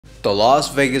The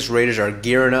Las Vegas Raiders are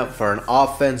gearing up for an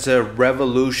offensive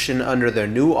revolution under their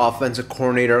new offensive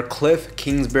coordinator, Kliff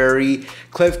Kingsbury.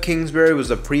 Kliff Kingsbury was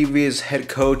the previous head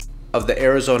coach of the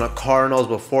Arizona Cardinals.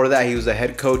 Before that, he was the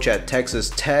head coach at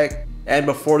Texas Tech. And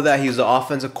before that, he was the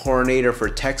offensive coordinator for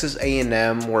Texas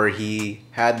A&M, where he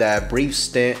had that brief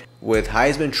stint with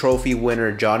Heisman Trophy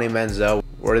winner Johnny Manziel,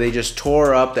 where they just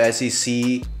tore up the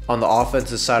SEC on the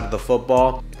offensive side of the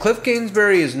football. Kliff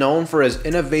Kingsbury is known for his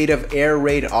innovative air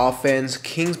raid offense.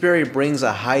 Kingsbury brings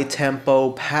a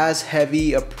high-tempo,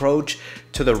 pass-heavy approach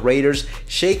to the Raiders,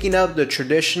 shaking up the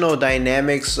traditional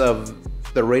dynamics of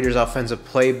the Raiders offensive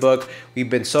playbook. We've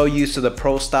been so used to the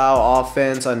pro-style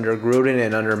offense under Gruden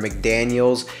and under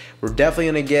McDaniels. We're definitely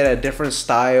going to get a different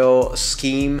style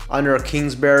scheme under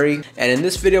Kingsbury. And in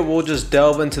this video, we'll just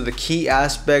delve into the key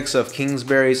aspects of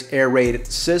Kingsbury's air raid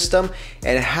system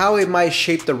and how it might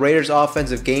shape the Raiders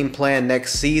offensive game plan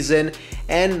next season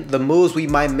and the moves we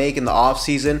might make in the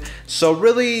offseason. So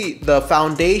really, the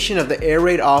foundation of the air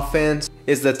raid offense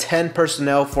is the 10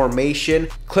 personnel formation.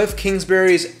 Kliff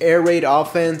Kingsbury's air raid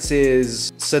offense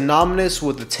is synonymous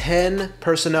with the 10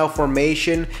 personnel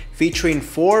formation, featuring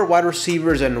 4 wide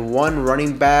receivers and 1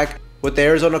 running back. With the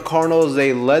Arizona Cardinals,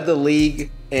 they led the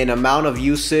league in amount of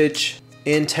usage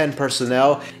in 10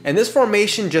 personnel, and this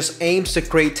formation just aims to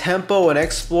create tempo and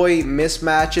exploit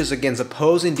mismatches against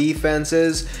opposing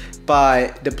defenses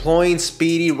by deploying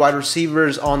speedy wide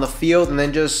receivers on the field. And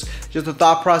then just the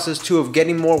thought process too of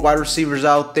getting more wide receivers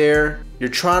out there. You're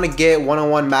trying to get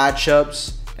one-on-one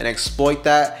matchups and exploit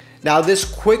that. Now, this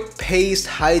quick-paced,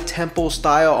 high-tempo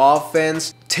style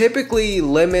offense typically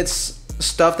limits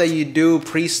stuff that you do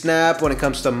pre-snap when it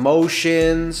comes to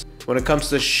motions, when it comes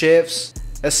to shifts.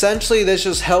 Essentially, this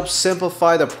just helps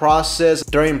simplify the process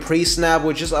during pre-snap,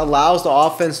 which just allows the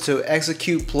offense to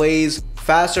execute plays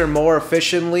faster and more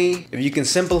efficiently. If you can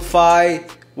simplify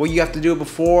what you have to do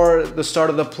before the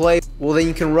start of the play, well, then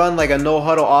you can run like a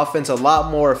no-huddle offense a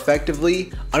lot more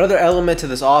effectively. Another element to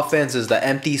this offense is the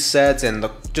empty sets and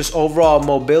the just overall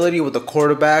mobility with the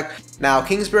quarterback. Now,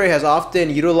 Kingsbury has often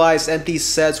utilized empty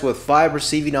sets with 5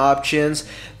 receiving options.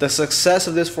 The success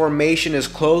of this formation is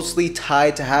closely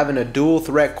tied to having a dual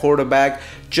threat quarterback,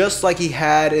 just like he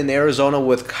had in Arizona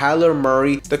with Kyler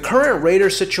Murray. The current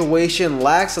Raiders situation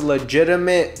lacks a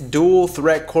legitimate dual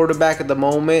threat quarterback at the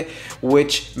moment,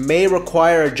 which may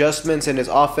require adjustments in his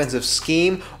offensive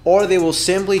scheme, or they will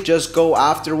simply just go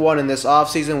after one in this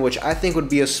offseason, which I think would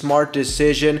be a smart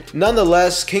decision.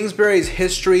 Nonetheless, Kingsbury's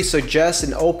history suggests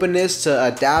an openness to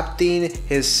adapting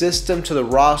his system to the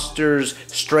roster's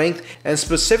strength and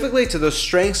specifically to the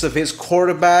strengths of his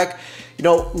quarterback. You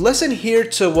know, listen here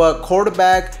to what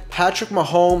quarterback Patrick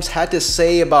Mahomes had to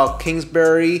say about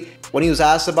Kingsbury when he was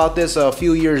asked about this a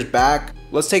few years back.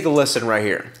 Let's take a listen right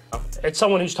here. It's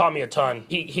someone who's taught me a ton.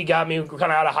 He got me kind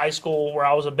of out of high school where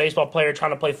I was a baseball player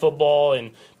trying to play football and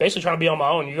basically trying to be on my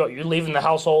own. You're leaving the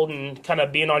household and kind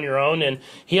of being on your own, and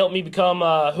he helped me become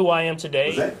who I am today.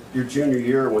 Was that your junior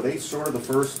year? Were they sort of the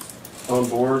first on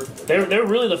board? They're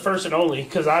really the first and only,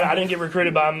 because I didn't get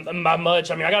recruited by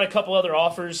much. I mean, I got a couple other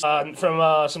offers from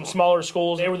some smaller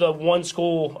schools. They were the one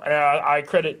school, and I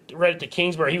credit to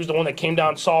Kingsbury. He was the one that came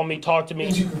down, saw me, talked to me.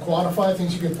 Things you can quantify,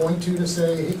 things you can point to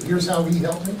say, hey, here's how he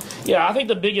helped me? Yeah, I think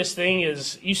the biggest thing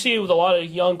is, you see it with a lot of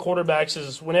young quarterbacks,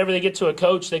 is whenever they get to a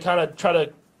coach, they kind of try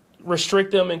to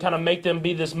restrict them and kind of make them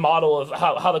be this model of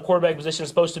how the quarterback position is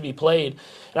supposed to be played.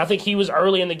 And I think he was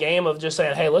early in the game of just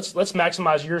saying, hey, let's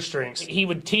maximize your strengths. He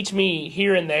would teach me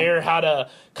here and there how to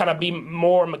kind of be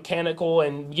more mechanical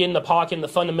and get in the pocket and the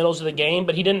fundamentals of the game,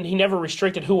 but he never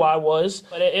restricted who I was.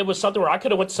 But it was something where I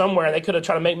could have went somewhere and they could have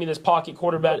tried to make me this pocket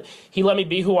quarterback. He let me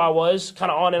be who I was,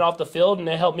 kind of on and off the field, and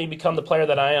it helped me become the player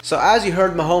that I am. So as you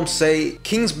heard Mahomes say,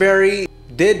 Kingsbury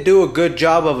did do a good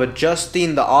job of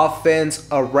adjusting the offense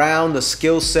around the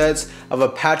skill sets of a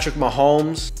Patrick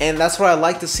Mahomes, and that's what I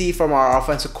like to see from our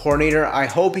offensive coordinator. I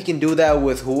hope he can do that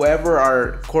with whoever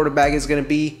our quarterback is going to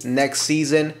be next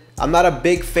season. I'm not a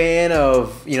big fan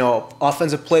of, you know,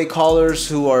 offensive play callers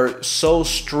who are so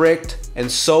strict and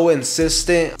so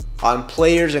insistent on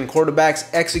players and quarterbacks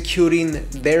executing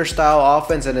their style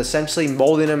offense and essentially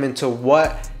molding them into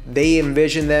what they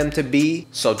envision them to be.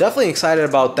 So definitely excited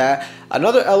about that.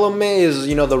 Another element is,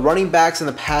 you know, the running backs in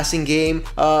the passing game.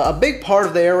 A big part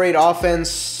of the air raid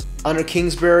offense under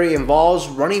Kingsbury involves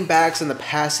running backs in the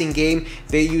passing game.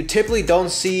 You typically don't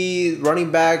see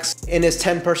running backs in his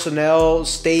 10 personnel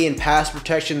stay in pass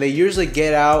protection. They usually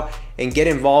get out and get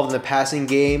involved in the passing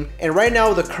game. And right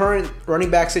now, with the current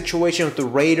running back situation with the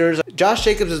Raiders, Josh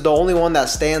Jacobs is the only one that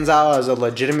stands out as a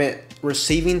legitimate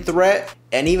receiving threat,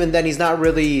 and even then he's not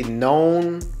really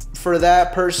known for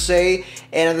that per se,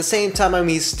 and at the same time, I mean,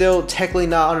 he's still technically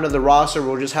not under the roster.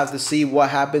 We'll just have to see what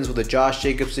happens with the Josh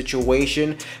Jacobs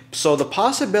situation. So the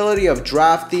possibility of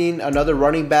drafting another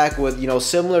running back with, you know,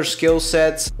 similar skill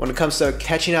sets when it comes to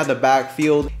catching out the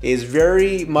backfield is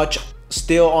very much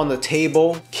still on the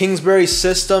table. Kingsbury's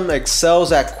system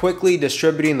excels at quickly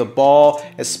distributing the ball,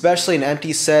 especially in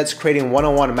empty sets, creating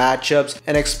one-on-one matchups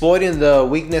and exploiting the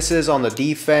weaknesses on the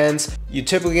defense. You're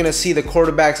typically going to see the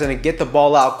quarterbacks going to get the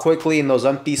ball out quickly in those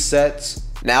empty sets.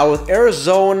 Now with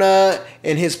Arizona,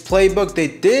 in his playbook, they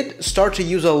did start to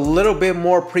use a little bit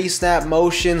more pre-snap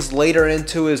motions later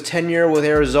into his tenure with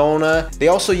Arizona. They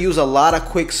also use a lot of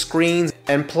quick screens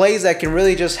and plays that can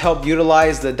really just help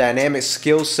utilize the dynamic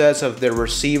skill sets of their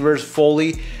receivers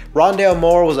fully. Rondale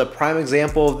Moore was a prime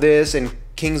example of this in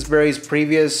Kingsbury's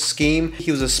previous scheme.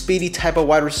 He was a speedy type of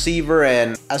wide receiver,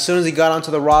 and as soon as he got onto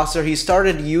the roster, he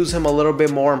started to use him a little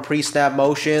bit more in pre-snap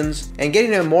motions and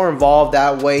getting him more involved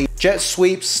that way. Jet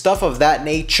sweeps, stuff of that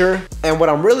nature. And what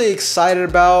I'm really excited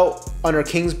about under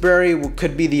Kingsbury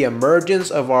could be the emergence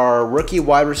of our rookie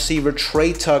wide receiver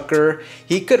Trey Tucker.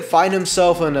 He could find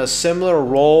himself in a similar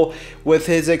role with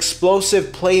his explosive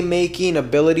playmaking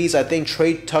abilities. I think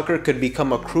Trey Tucker could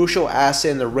become a crucial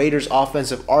asset in the Raiders'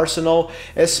 offensive arsenal,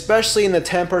 especially in the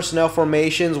 10 personnel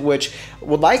formations, which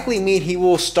would likely mean he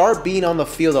will start being on the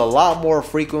field a lot more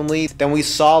frequently than we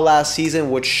saw last season,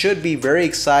 which should be very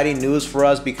exciting news for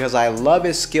us because I love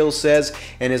his skill sets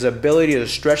and his ability to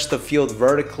stretch the field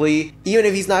vertically. Even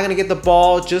if he's not going to get the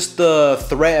ball, just the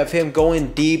threat of him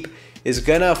going deep is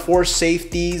going to force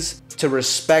safeties to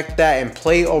respect that and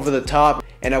play over the top.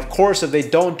 And of course, if they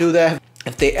don't do that,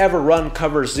 if they ever run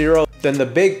cover zero, then the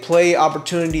big play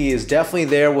opportunity is definitely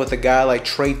there with a guy like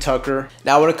Trey Tucker.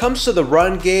 Now, when it comes to the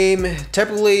run game,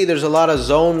 typically there's a lot of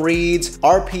zone reads,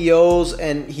 RPOs,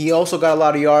 and he also got a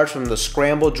lot of yards from the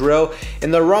scramble drill.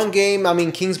 In the run game, I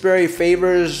mean, Kingsbury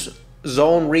favors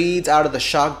zone reads out of the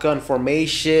shotgun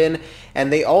formation,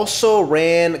 and they also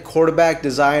ran quarterback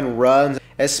design runs,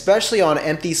 especially on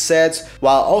empty sets,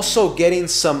 while also getting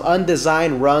some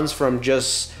undesigned runs from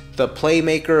just the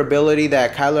playmaker ability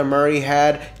that Kyler Murray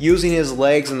had, using his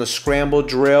legs in the scramble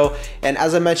drill. And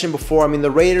as I mentioned before, I mean,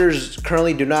 the Raiders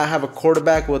currently do not have a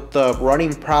quarterback with the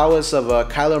running prowess of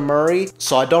Kyler Murray,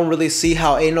 so I don't really see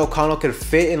how Aiden O'Connell could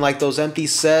fit in like those empty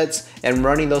sets and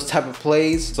running those type of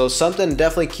plays. So something to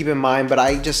definitely keep in mind, but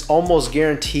I just almost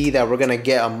guarantee that we're going to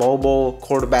get a mobile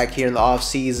quarterback here in the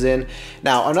offseason.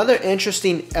 Now, another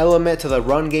interesting element to the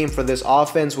run game for this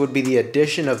offense would be the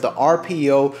addition of the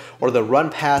RPO, or the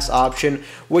run pass option,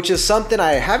 which is something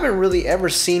I haven't really ever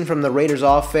seen from the Raiders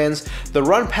offense. The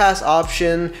run pass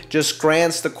option just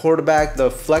grants the quarterback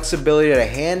the flexibility to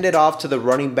hand it off to the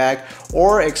running back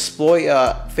or exploit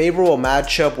a favorable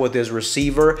matchup with his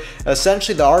receiver.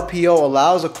 Essentially, the RPO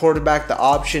allows a quarterback the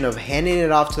option of handing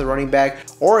it off to the running back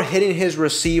or hitting his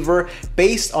receiver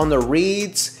based on the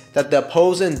reads that the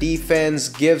opposing defense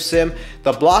gives him.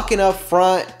 The blocking up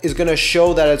front is going to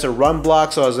show that it's a run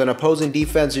block, so as an opposing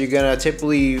defense, you're going to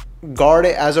typically guard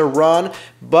it as a run.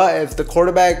 But if the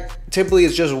quarterback typically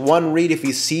is just one read, if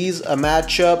he sees a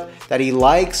matchup that he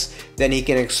likes, then he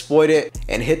can exploit it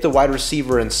and hit the wide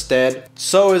receiver instead.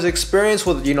 So his experience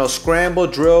with, you know, scramble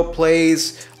drill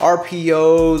plays,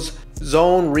 RPOs,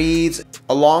 zone reads,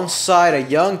 alongside a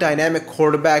young dynamic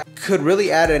quarterback could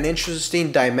really add an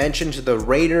interesting dimension to the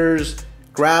Raiders'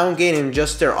 ground game and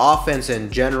just their offense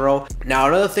in general. Now,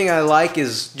 another thing I like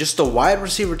is just the wide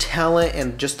receiver talent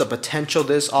and just the potential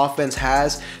this offense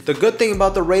has. The good thing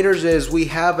about the Raiders is we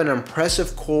have an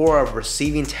impressive core of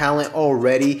receiving talent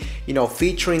already, you know,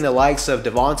 featuring the likes of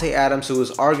Devontae Adams, who is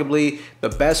arguably the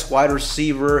best wide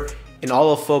receiver in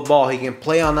all of football. He can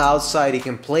play on the outside, he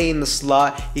can play in the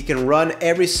slot, he can run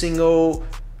every single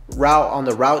route on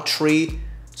the route tree.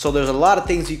 So there's a lot of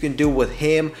things you can do with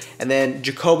him. And then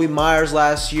Jacoby Myers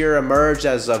last year emerged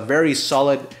as a very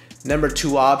solid number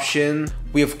 2 option.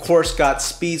 We of course got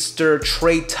speedster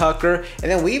Trey Tucker,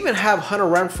 and then we even have Hunter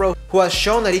Renfrow, who has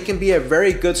shown that he can be a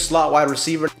very good slot wide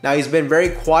receiver. Now, he's been very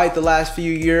quiet the last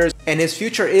few years and his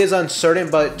future is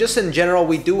uncertain, but just in general,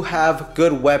 we do have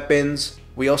good weapons.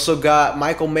 We also got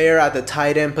Michael Mayer at the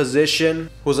tight end position,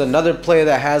 who's another player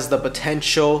that has the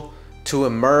potential to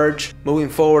emerge moving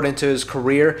forward into his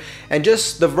career. And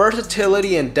just the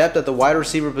versatility and depth at the wide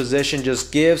receiver position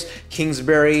just gives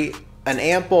Kingsbury an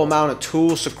ample amount of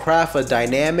tools to craft a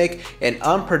dynamic and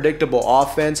unpredictable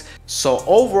offense. So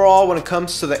overall, when it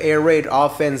comes to the air raid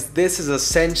offense, this is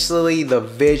essentially the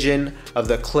vision of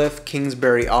the Kliff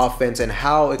Kingsbury offense and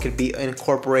how it could be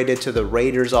incorporated to the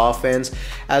Raiders offense.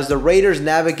 As the Raiders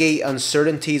navigate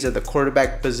uncertainties at the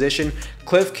quarterback position,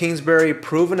 Kliff Kingsbury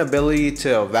proven ability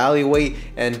to evaluate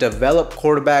and develop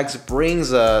quarterbacks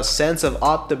brings a sense of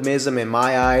optimism in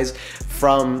my eyes.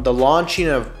 From the launching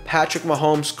of Patrick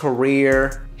Mahomes'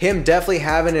 career, him definitely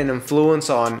having an influence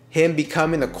on him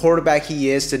becoming the quarterback he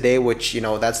is today, which, you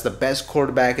know, that's the best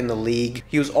quarterback in the league.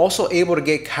 He was also able to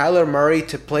get Kyler Murray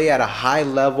to play at a high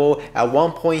level. At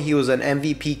one point, he was an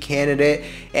MVP candidate.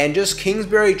 And just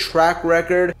Kingsbury's track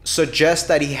record suggests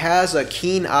that he has a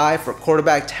keen eye for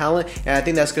quarterback talent. And I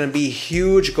think that's going to be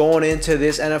huge going into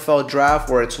this NFL draft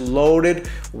where it's loaded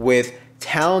with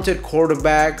talented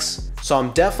quarterbacks. So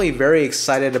I'm definitely very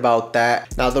excited about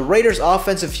that. Now, the Raiders'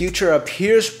 offensive future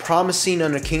appears promising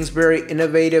under Kingsbury,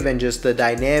 innovative and just the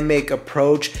dynamic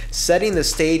approach, setting the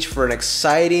stage for an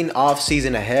exciting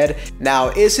offseason ahead. Now,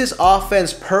 is his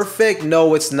offense perfect?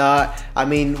 No, it's not. I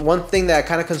mean, one thing that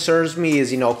kind of concerns me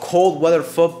is, you know, cold weather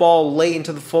football late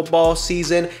into the football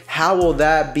season. How will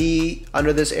that be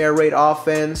under this air raid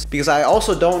offense? Because I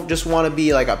also don't just want to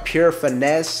be like a pure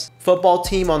finesse football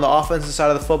team on the offensive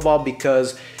side of the football,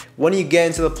 because when you get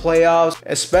into the playoffs,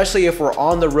 especially if we're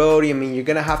on the road, I mean, you're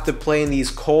going to have to play in these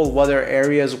cold weather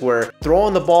areas where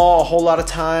throwing the ball a whole lot of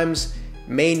times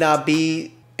may not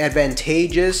be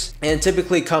advantageous. And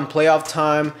typically come playoff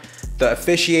time, the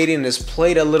officiating is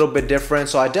played a little bit different.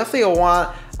 So I definitely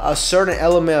want a certain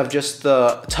element of just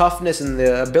the toughness and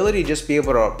the ability to just be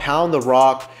able to pound the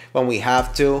rock when we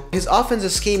have to. His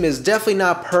offensive scheme is definitely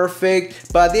not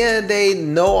perfect, but at the end of the day,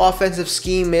 no offensive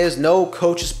scheme is, no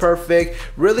coach is perfect.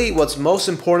 Really, what's most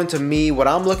important to me, what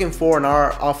I'm looking for in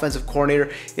our offensive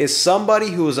coordinator is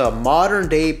somebody who is a modern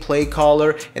day play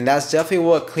caller, and that's definitely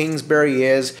what Kingsbury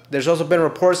is. There's also been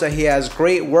reports that he has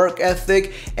great work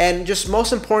ethic, and just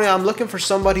most importantly, I'm looking for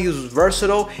somebody who's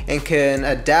versatile and can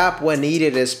adapt when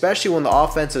needed, especially when the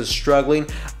offense is struggling,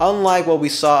 unlike what we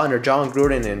saw under John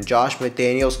Gruden and Josh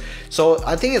McDaniels. So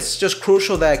I think it's just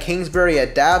crucial that Kingsbury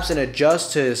adapts and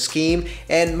adjusts to his scheme,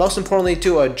 and most importantly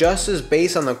to adjusts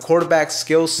based on the quarterback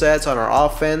skill sets on our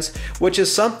offense, which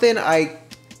is something I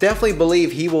definitely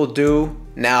believe he will do.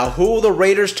 Now, who will the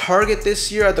Raiders target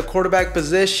this year at the quarterback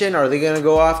position? Are they going to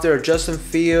go after Justin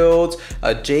Fields,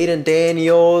 Jaden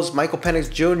Daniels, Michael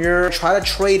Penix Jr., try to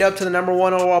trade up to the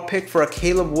 #1 overall pick for a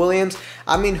Caleb Williams?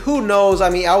 I mean, who knows? I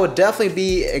mean, I would definitely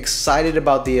be excited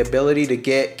about the ability to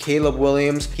get Caleb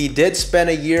Williams. He did spend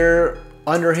a year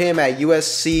under him at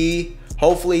USC.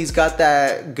 Hopefully he's got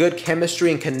that good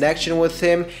chemistry and connection with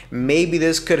him. Maybe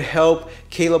this could help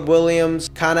Caleb Williams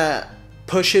kind of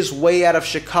push his way out of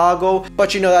Chicago,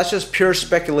 but you know, that's just pure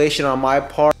speculation on my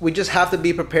part. We just have to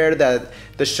be prepared that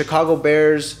the Chicago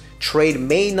Bears trade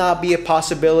may not be a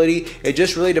possibility. It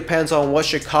just really depends on what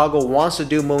Chicago wants to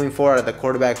do moving forward at the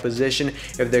quarterback position,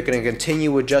 if they're going to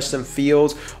continue with Justin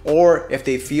Fields or if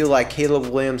they feel like Caleb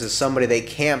Williams is somebody they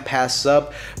can't pass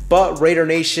up. But Raider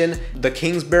Nation, the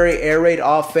Kingsbury air raid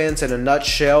offense in a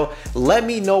nutshell. Let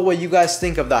me know what you guys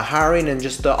think of the hiring and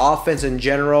just the offense in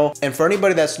general. And for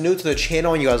anybody that's new to the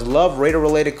channel and you guys love Raider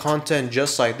related content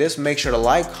just like this, make sure to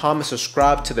like, comment,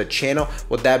 subscribe to the channel.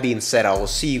 With that being said, I will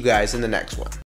see you guys in the next one.